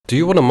Do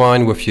you want to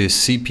mine with your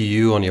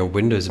CPU on your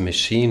Windows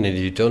machine and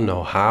you don't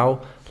know how?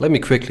 Let me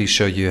quickly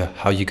show you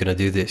how you're gonna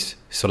do this.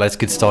 So let's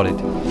get started.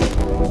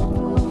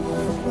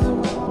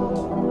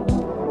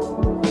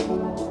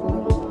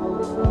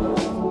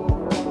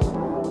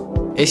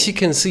 As you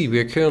can see, we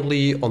are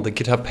currently on the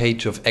GitHub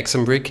page of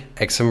Exenbrick.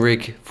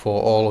 Exenbrick,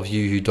 for all of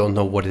you who don't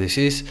know what this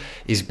is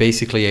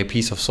basically a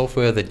piece of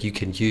software that you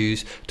can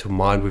use to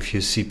mine with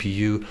your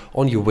CPU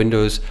on your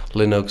Windows,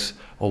 Linux,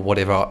 or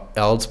whatever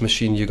else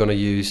machine you're going to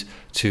use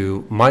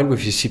to mine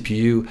with your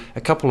CPU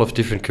a couple of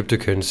different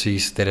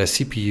cryptocurrencies that are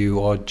CPU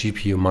or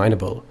GPU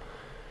mineable.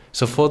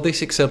 So for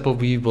this example,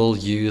 we will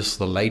use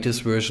the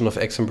latest version of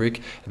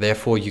Exenbrick.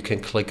 Therefore, you can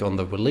click on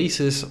the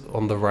releases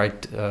on the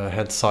right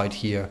hand side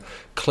here.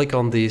 Click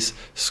on this,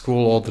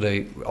 scroll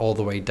all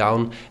the way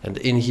down, and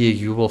in here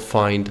you will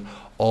find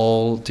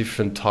all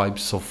different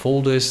types of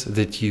folders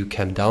that you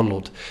can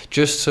download.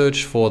 Just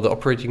search for the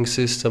operating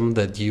system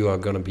that you are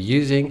going to be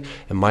using.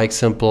 In my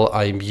example,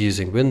 I'm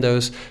using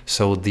Windows,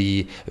 so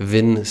the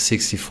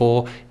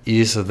Win64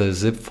 is the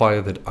zip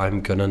file that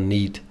I'm gonna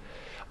need.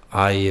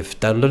 I've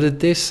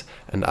downloaded this,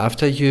 and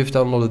after you've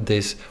downloaded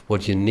this,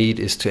 what you need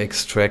is to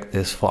extract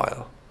this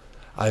file.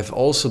 I've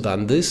also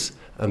done this,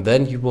 and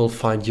then you will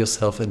find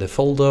yourself in a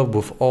folder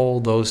with all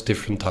those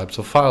different types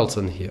of files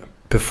in here.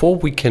 Before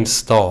we can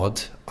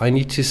start, I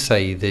need to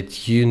say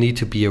that you need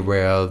to be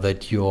aware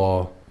that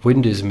your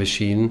Windows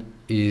machine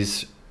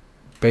is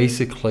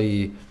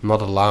basically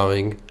not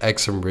allowing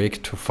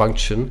Exenbrick to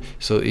function.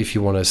 So if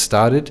you want to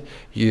start it,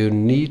 you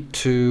need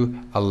to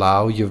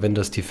allow your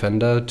Windows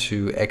Defender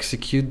to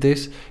execute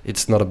this.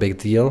 It's not a big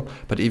deal,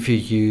 but if you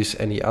use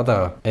any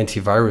other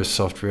antivirus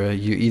software,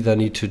 you either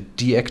need to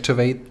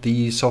deactivate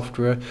the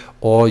software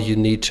or you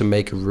need to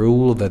make a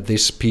rule that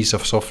this piece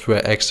of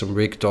software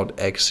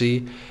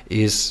exenbrick.exe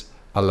is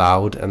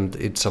allowed and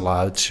it's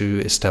allowed to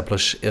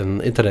establish an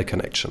internet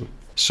connection.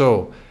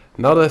 So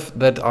now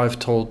that I've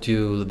told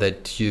you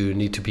that you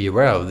need to be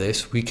aware of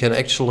this, we can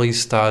actually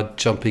start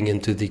jumping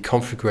into the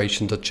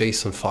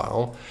configuration.json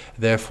file.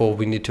 Therefore,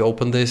 we need to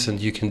open this, and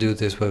you can do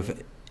this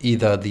with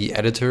either the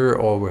editor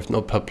or with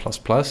Notepad++.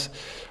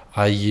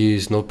 I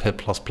use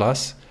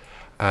Notepad++,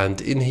 and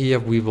in here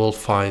we will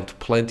find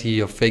plenty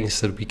of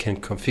things that we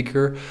can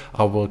configure.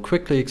 I will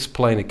quickly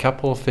explain a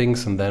couple of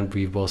things, and then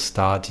we will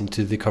start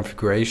into the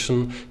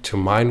configuration to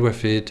mine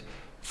with it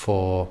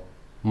for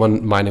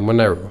mining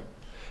Monero.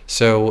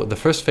 So the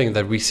first thing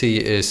that we see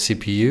is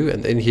CPU,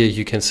 and in here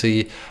you can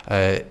see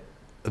there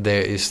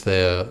is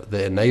the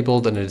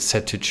enabled and it's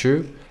set to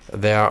true.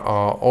 There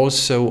are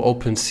also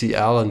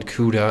OpenCL and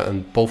CUDA,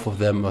 and both of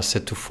them are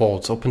set to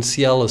false.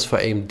 OpenCL is for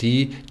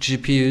AMD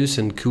GPUs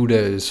and CUDA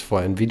is for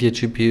NVIDIA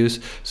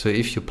GPUs. So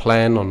if you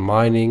plan on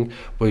mining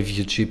with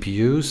your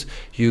GPUs,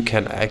 you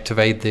can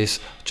activate this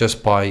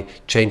just by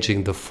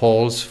changing the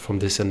false from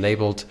this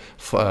enabled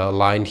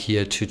line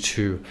here to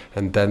true,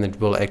 and then it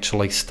will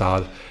actually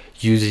start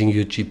using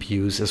your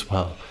GPUs as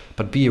well.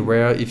 But be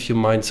aware, if you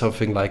mine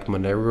something like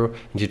Monero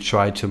and you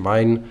try to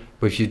mine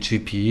with your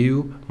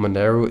GPU,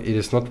 Monero, it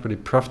is not really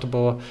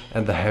profitable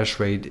and the hash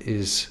rate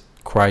is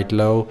quite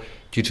low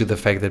due to the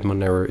fact that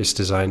Monero is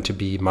designed to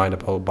be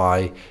mineable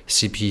by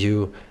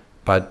CPU.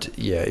 But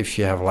yeah, if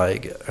you have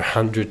like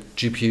 100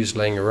 GPUs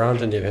laying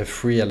around and you have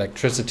free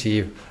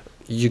electricity,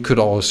 you could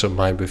also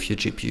mine with your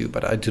GPU,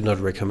 but I do not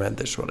recommend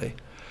this really.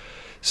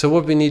 So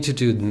what we need to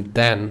do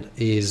then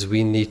is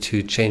we need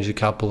to change a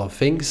couple of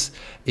things.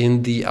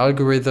 In the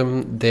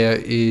algorithm there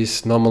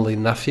is normally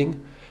nothing,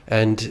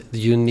 and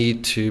you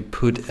need to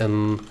put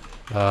in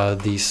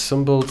these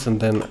symbols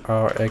and then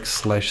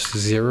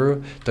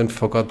rx/0. Don't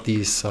forget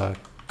these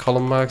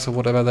column marks or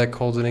whatever they're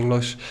called in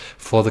English.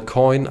 For the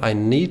coin I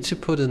need to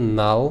put in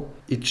null.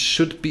 It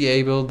should be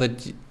able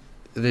that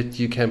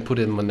you can put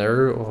in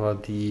Monero or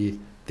the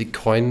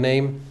coin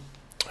name,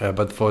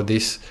 but for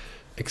this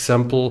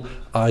example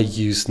I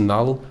use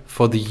null.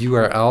 For the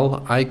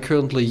URL, I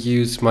currently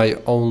use my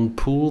own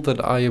pool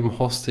that I am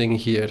hosting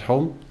here at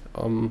home,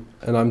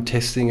 and I'm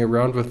testing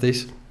around with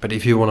this. But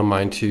if you want to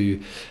mine to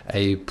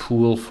a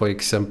pool, for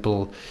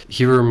example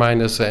hero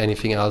miners or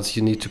anything else,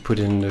 you need to put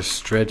in the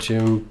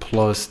stratum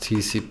plus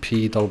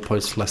tcp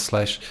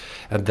 //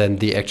 and then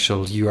the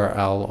actual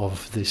URL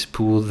of this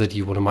pool that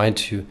you want to mine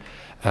to,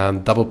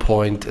 and double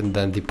point and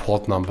then the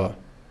port number.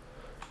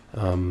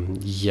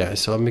 Yeah,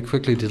 so let me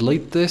quickly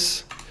delete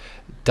this.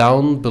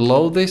 Down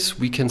below this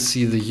we can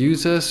see the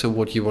user. So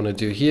what you want to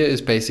do here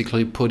is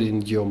basically put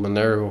in your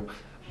Monero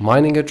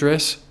mining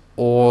address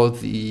or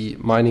the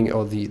mining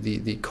or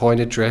the coin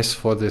address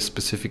for the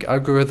specific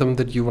algorithm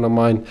that you want to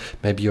mine.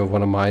 Maybe you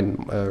want to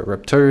mine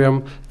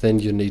Reptorium, then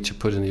you need to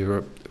put in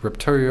your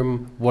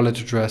Reptorium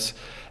wallet address,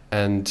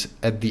 and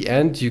at the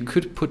end you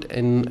could put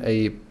in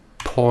a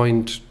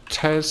point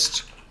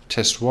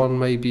test1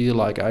 maybe,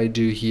 like I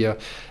do here,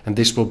 and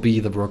this will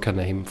be the broker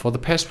name. For the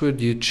password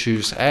you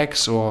choose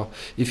X, or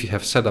if you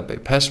have set up a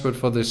password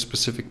for this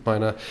specific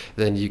miner,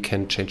 then you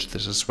can change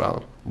this as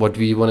well. What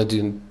we want to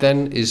do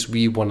then is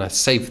we want to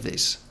save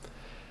this,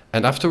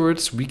 and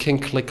afterwards we can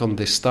click on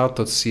the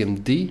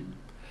start.cmd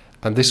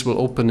and this will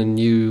open a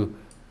new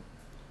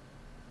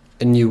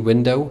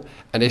window.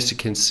 And as you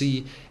can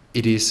see,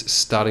 it is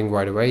starting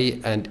right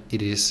away and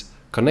it is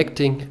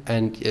connecting,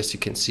 and as you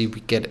can see,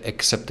 we get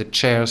accepted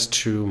shares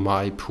to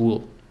my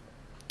pool.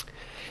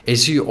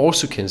 As you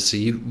also can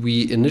see,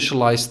 we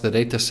initialized the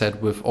dataset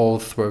with all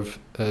 12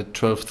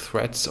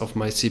 threads of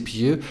my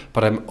CPU,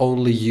 but I'm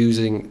only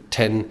using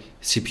 10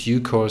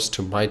 CPU cores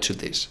to mine to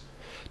this.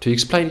 To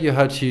explain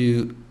to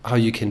you how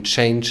you can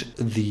change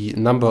the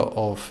number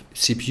of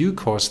CPU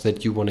cores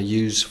that you want to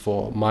use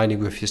for mining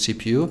with your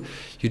CPU,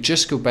 you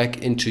just go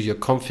back into your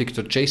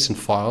config.json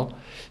file,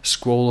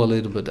 scroll a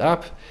little bit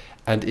up,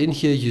 and in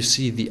here you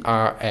see the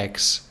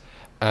RX,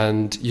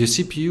 and your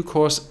CPU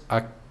cores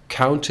are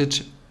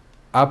counted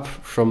up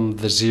from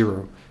the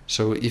 0.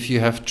 So if you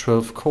have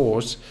 12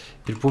 cores,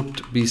 it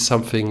would be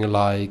something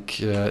like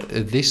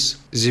this: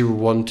 0,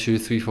 1, 2,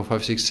 3, 4,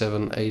 5, 6,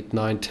 7, 8,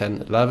 9,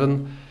 10,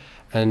 11.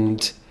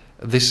 And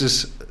this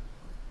is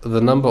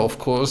the number of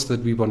cores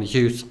that we want to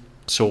use.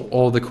 So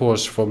all the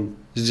cores from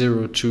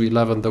 0 to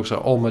 11, those are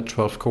all my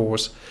 12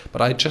 cores.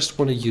 But I just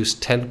want to use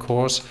 10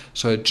 cores,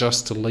 so I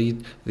just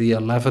delete the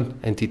 11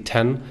 and the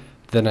 10.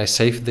 Then I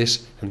save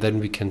this, and then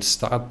we can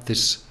start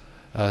this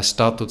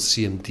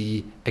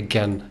start.cmd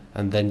again,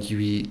 and then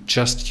we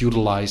just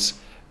utilize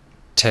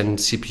 10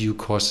 CPU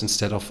cores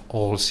instead of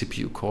all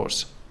CPU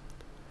cores.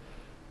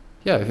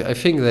 Yeah, I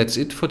think that's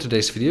it for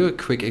today's video. A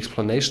quick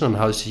explanation on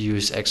how to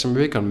use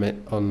Examrig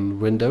on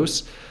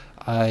Windows.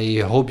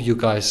 I hope you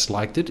guys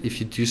liked it. If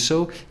you do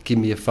so, give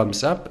me a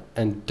thumbs up,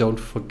 and don't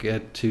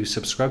forget to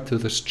subscribe to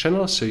this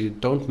channel so you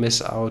don't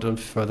miss out on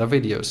further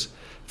videos.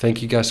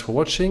 Thank you guys for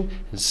watching,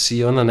 and see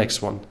you on the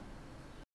next one.